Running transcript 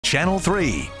Channel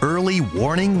 3 early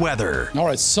warning weather. All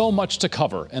right, so much to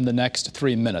cover in the next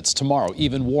 3 minutes. Tomorrow,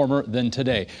 even warmer than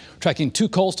today. Tracking two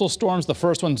coastal storms. The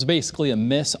first one's basically a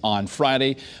miss on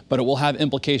Friday, but it will have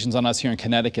implications on us here in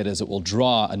Connecticut as it will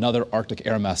draw another Arctic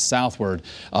air mass southward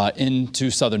into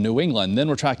southern New England. Then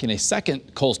we're tracking a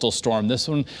second coastal storm. This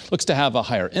one looks to have a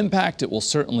higher impact. It will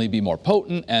certainly be more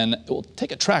potent, and it will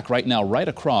take a track right now right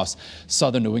across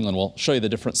southern New England. We'll show you the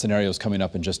different scenarios coming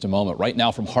up in just a moment. Right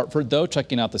now from Hartford, though,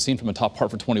 checking out the scene from atop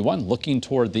Hartford 21, looking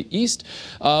toward the east.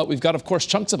 We've got, of course,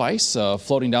 chunks of ice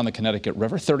floating down the Connecticut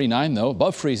River. 39, though,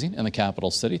 above freezing in the capital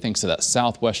city, thanks to that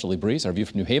southwesterly breeze. Our view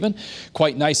from New Haven,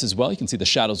 quite nice as well. You can see the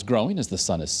shadows growing as the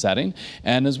sun is setting.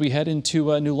 And as we head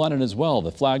into New London as well,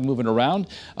 the flag moving around,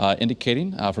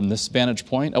 indicating from this vantage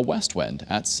point a west wind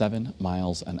at 7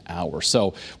 miles an hour.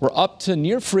 So we're up to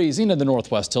near freezing in the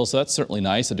Northwest Hills, so that's certainly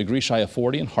nice. A degree shy of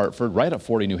 40 in Hartford, right at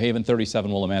 40 New Haven, 37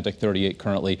 Willimantic, 38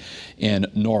 currently in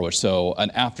Norwich. So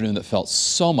an afternoon that felt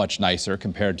so much nicer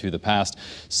compared to the past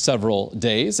several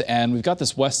days. And we've got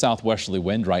this west-southwesterly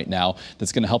wind right now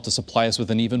that's going to help to supply us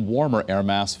with an even warmer air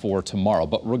mass for tomorrow.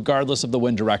 But regardless of the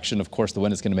wind direction, of course, the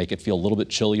wind is going to make it feel a little bit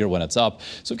chillier when it's up.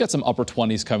 So we've got some upper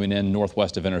 20s coming in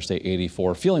northwest of Interstate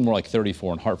 84, feeling more like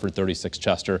 34 in Hartford, 36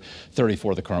 Chester,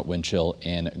 34 the current wind chill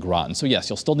in Groton. So yes,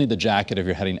 you'll still need the jacket if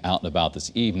you're heading out and about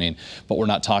this evening, but we're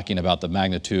not talking about the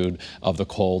magnitude of the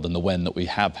cold and the wind that we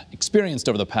have experienced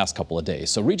over the past couple of days.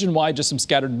 So region-wide, just some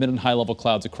scattered mid and high-level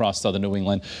clouds across southern New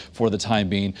England for the time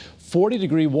being.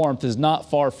 40-degree warmth is not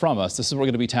far from us. This is what we're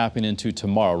going to be tapping into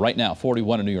tomorrow. Right now,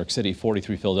 41 in New York City,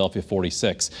 43 Philadelphia,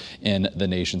 46 in the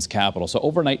nation's capital. So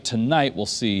overnight tonight, we'll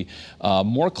see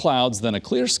more clouds than a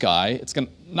clear sky. It's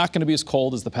not going to be as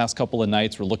cold as the past couple of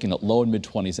nights. We're looking at low and mid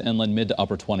 20s inland, mid to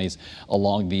upper 20s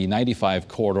along the 95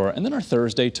 corridor. And then our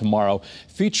Thursday tomorrow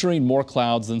featuring more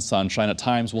clouds than sunshine. At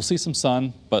times we'll see some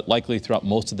sun, but likely throughout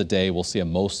most of the day we'll see a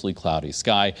mostly cloudy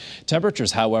sky.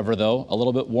 Temperatures, however, though, a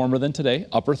little bit warmer than today.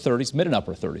 Upper 30s, mid and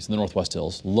upper 30s in the Northwest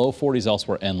Hills. Low 40s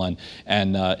elsewhere inland,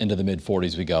 and into the mid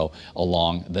 40s we go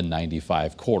along the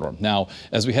 95 corridor. Now,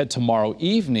 as we head tomorrow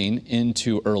evening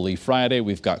into early Friday,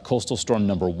 we've got coastal storm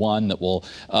number 1 that will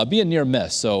be a near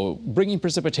miss, so bringing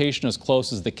precipitation as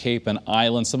close as the Cape and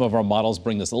Island. Some of our models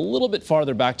bring this a little bit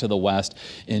farther back to the west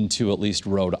into at least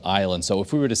Rhode Island. So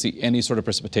if we were to see any sort of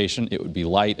precipitation, it would be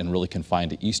light and really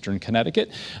confined to eastern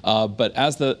Connecticut. But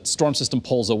as the storm system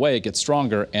pulls away, it gets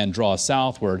stronger and draws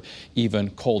southward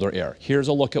even colder air. Here's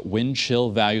a look at wind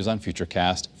chill values on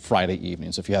Futurecast Friday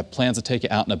evening. So if you have plans to take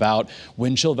it out and about,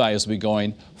 wind chill values will be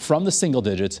going from the single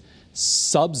digits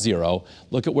sub-zero.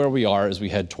 Look at where we are as we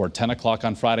head toward 10 o'clock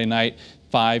on Friday night.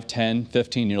 5, 10,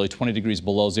 15, nearly 20 degrees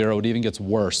below zero. It even gets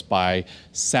worse by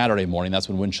Saturday morning. That's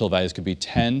when wind chill values could be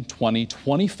 10, 20,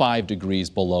 25 degrees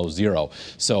below zero.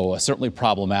 So certainly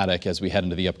problematic as we head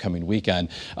into the upcoming weekend.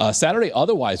 Saturday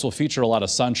otherwise will feature a lot of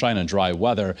sunshine and dry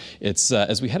weather. It's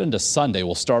as we head into Sunday,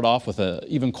 we'll start off with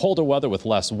even colder weather with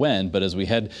less wind, but as we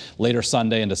head later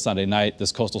Sunday into Sunday night,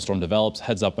 this coastal storm develops,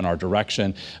 heads up in our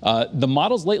direction. The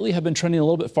models lately have been trending a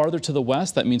little bit farther to the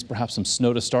west. That means perhaps some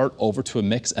snow to start, over to a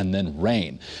mix, and then rain.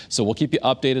 So we'll keep you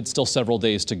updated. Still several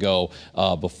days to go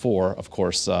before, of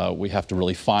course, we have to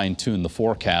really fine-tune the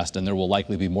forecast, and there will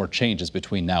likely be more changes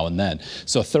between now and then.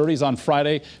 So 30s on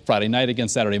Friday night again,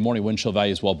 Saturday morning, wind chill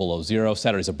values well below zero.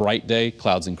 Saturday's a bright day.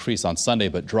 Clouds increase on Sunday,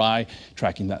 but dry.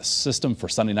 Tracking that system for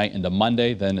Sunday night into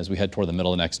Monday. Then as we head toward the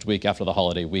middle of next week after the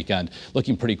holiday weekend,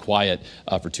 looking pretty quiet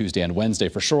for Tuesday and Wednesday.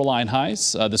 For shoreline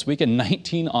highs this weekend,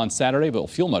 19 on Saturday, but it'll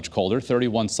feel much colder.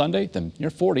 31 Sunday, then near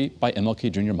 40 by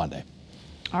MLK Junior Monday.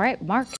 All right, Mark.